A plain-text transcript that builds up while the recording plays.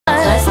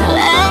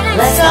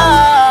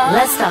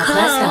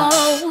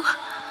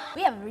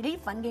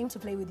fun game to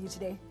play with you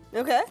today.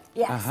 Okay.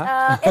 Yes.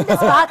 In this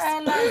box.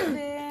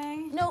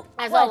 No,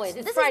 as always,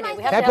 it's Friday.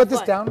 We have Can to I put have this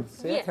fun. down?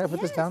 See, Yes. can I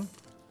put this down?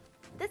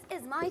 This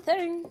is my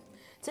thing.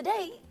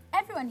 Today,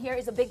 everyone here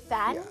is a big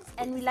fan,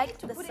 and we like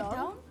the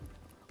song.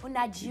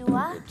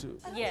 Unajua.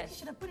 Yes. You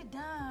should have put it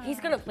down. He's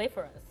going to play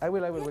for us. I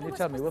will. When you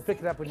tell me. We'll pick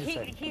it up when you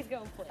say. He's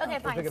going to play. Okay, We'll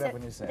fine. pick it So up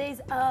when you say. there's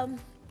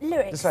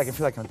lyrics. Just so I can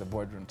feel like I'm at the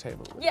boardroom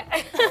table. Yeah.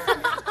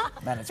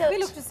 Management. We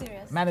look too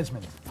serious.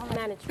 Management.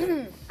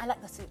 Management. I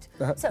like the suit.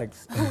 So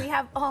Thanks. we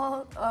have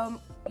all,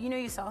 you know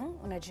your song,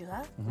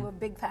 Unajua. We're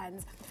big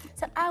fans.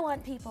 So I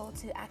want people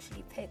to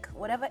actually pick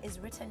whatever is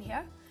written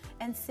here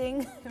and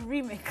sing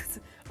remix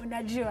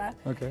Unajua.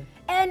 Okay.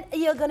 And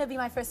you're gonna be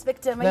my first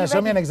victim. Are No, you show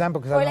me ready? an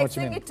example because I Or don't know like what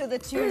you sing mean. it to the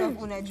tune of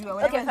Unajua.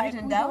 Whatever Okay, is fine.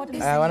 written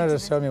down. I wanted to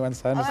show me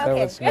once. I understand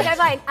Okay. what you mean. Okay,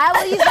 fine. I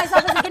will use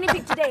myself as a guinea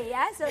pig today,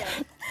 yeah? So,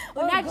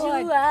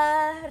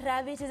 Unajua,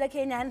 rabbit is a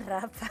Kenyan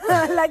rap.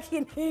 Like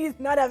he's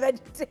not a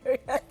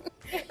vegetarian.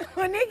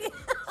 Uniki-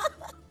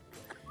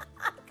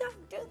 I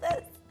can't do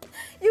this.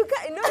 You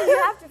can't. No, you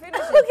have to finish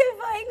it. Okay,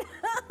 fine.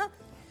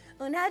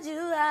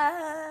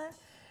 Unajua,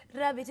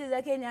 rabbit is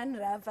a Kenyan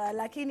rapper.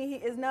 Lakini he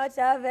is not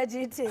a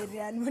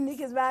vegetarian.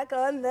 Monique is back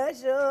on the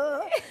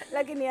show.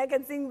 Lakini I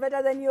can sing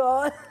better than you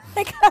all.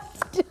 I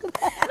can't do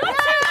that.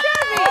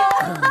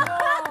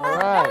 All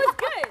right. That was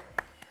good.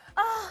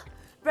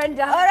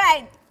 Brenda. All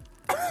right.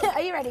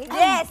 Are you ready?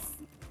 Yes.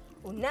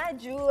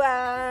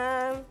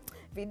 Unajua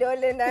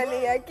vidole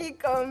ndani ya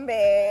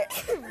kikombe.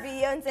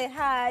 Beyonce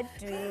had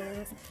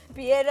twins.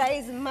 Piera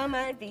is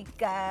Mama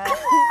Rika.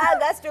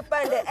 August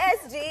Tupande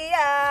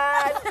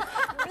SGR.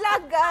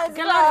 Black girls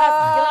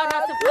Gilad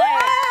has to play.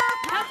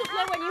 You have to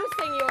play when you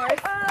sing yours.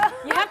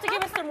 You have to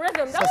give us some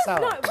rhythm. That was sour.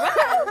 not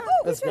bad.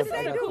 That's good.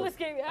 That's the coolest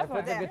game I ever.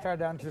 put the guitar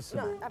down too soon.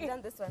 No, I've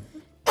done this one.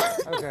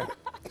 Okay.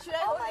 Should I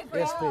hold it for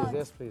Yes, you? please.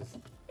 Yes, please.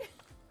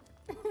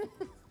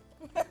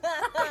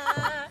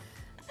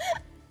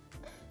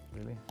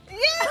 Really?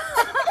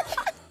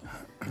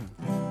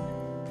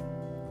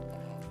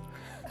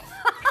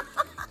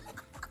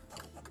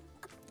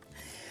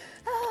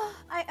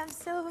 I am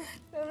so...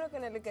 I'm not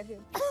gonna look at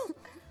him.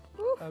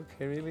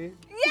 Okay, really?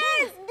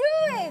 Yes,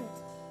 do it.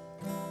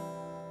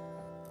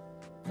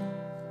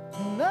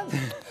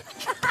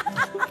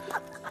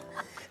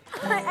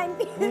 I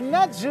need...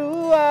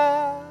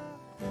 Unajua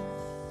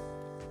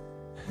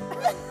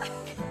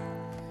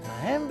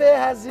maembe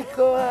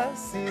hazikoa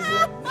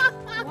season.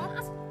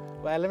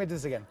 Well, let me do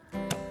this again.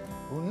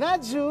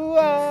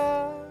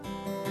 Unajua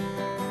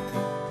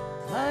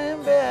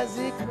maembe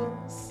haziko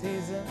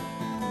season,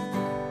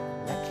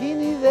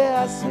 lakini they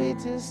are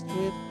sweetest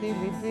with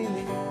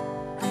pilipili.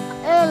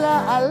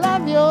 Ella, I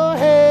love your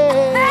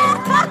hair.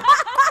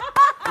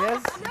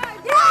 Yes?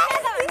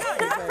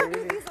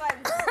 Do this one.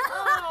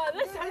 Oh,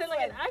 this sounded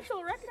like an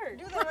actual record.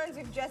 Do the ones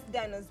you've just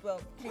done as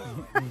well, please.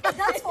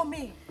 That's for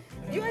me.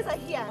 Yours are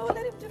here. Oh,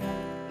 let him do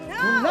No.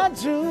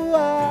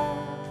 Unajua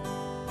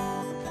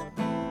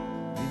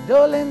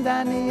vidole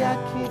ndani ya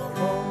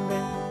kikombe.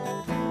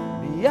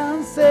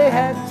 Beyonce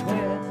had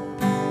twins.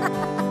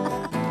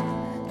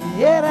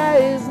 Kiera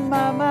is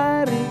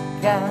Mama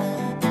Rika.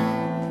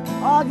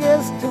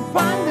 August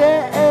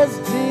Tupande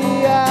SG.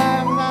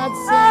 I'm not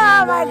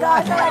Oh my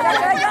gosh, oh my gosh,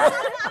 oh my gosh.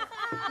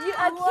 You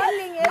are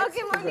killing it.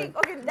 Okay, Monique.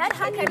 Okay, That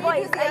honey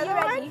voice, are you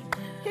ready?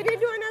 Can you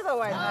do another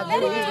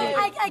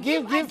one?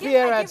 Give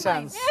Kiera a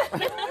chance.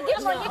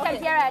 Give Monique and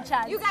Pierre a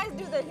chance. You guys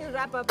do the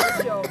wrap up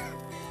the show.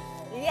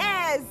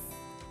 Yes.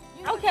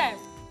 Okay.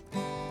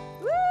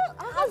 Woo!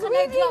 can We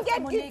I didn't drop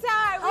get Monique?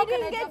 guitar. How We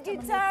can I didn't get drop the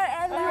guitar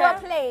and never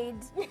played.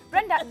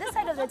 Brenda, this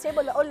side of the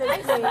table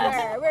always played.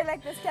 we're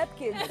like the step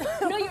kids.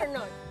 No, you're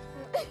not.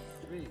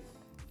 3,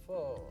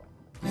 4.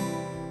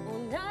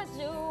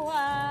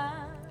 Unajua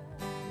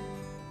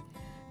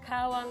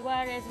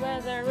Kawangware is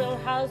where the real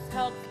house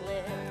helps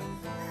live,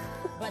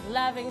 but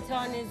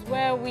Lavington is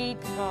where we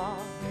talk.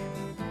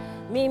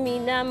 Mimi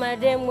na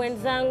madem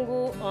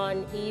wenzangu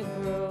on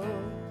Ebro.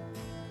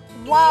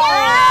 Wow!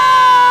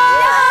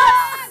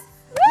 Yes!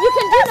 You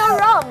can do no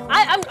wrong.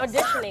 I'm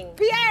auditioning.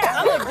 Pierre!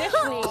 I'm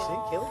auditioning. She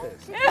killed it.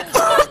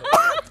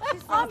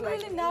 I'm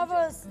really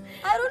nervous.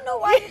 I don't know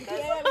why you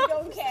Pierre, we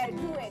don't care.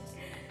 Do it.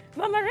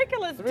 Mama Rika,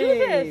 let's do 3,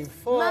 this.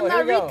 4. Mama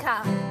Here we go.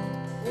 Rika.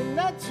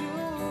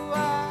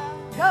 Unajua.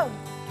 Go.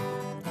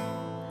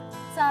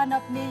 Turn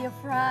up me a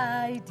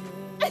Friday.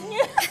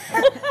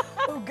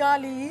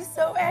 Ugali is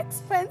so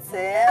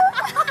expensive.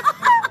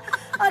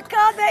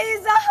 Akade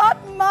is a hot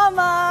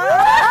mama.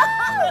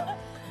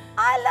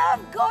 I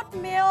love goat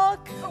milk.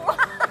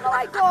 No,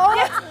 I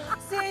don't.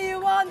 See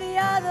you on the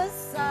other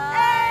side.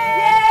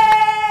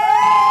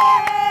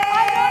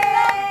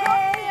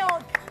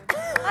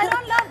 I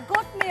don't love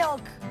goat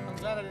milk. I'm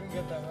glad I didn't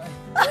get that one.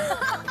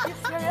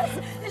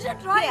 You should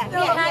try it He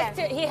though. has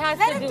to. He has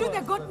Let to him do do it.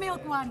 the goat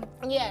milk one.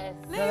 Yes.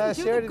 No, Let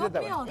she him do already the did goat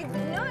that one. milk.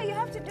 No, you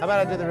have to do How about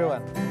I do the real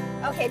one?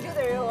 Okay, do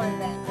the real one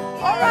then.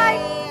 All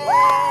right.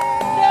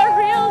 The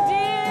real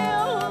deal.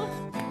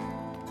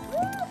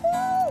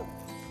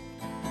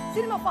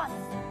 Cinema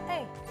fans.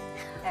 Hey.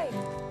 Hey.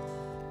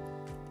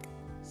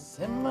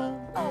 Sema,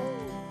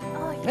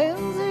 Oh, yeah.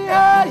 penzi,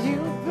 how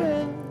you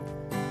been?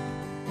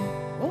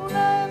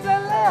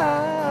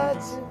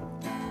 Unaendeleaje?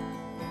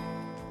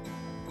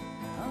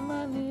 Ama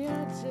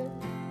niache?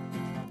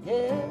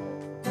 Yeah.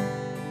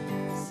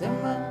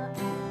 Sema,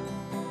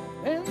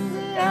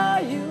 penzi, how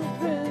you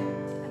been?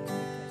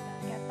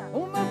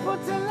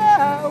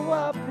 Umepotelea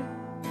wapi?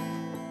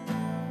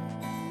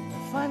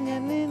 Umefanya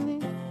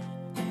nini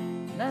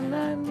na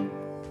nani?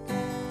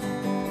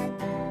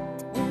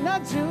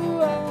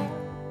 Unajua,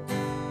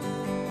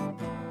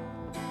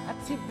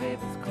 ati babe,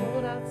 it's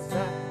cold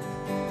outside.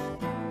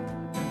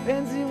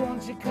 Benzi,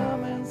 won't you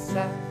come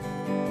inside?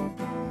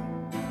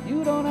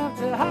 You don't have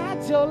to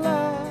hide your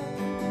love.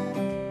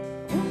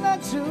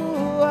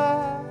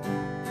 Unajua,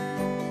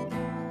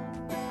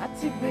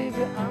 ati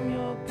baby, I'm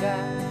your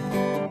guy.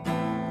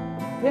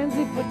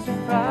 Benzi, put your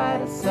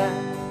pride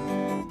aside.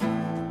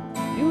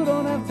 You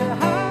don't have to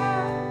hide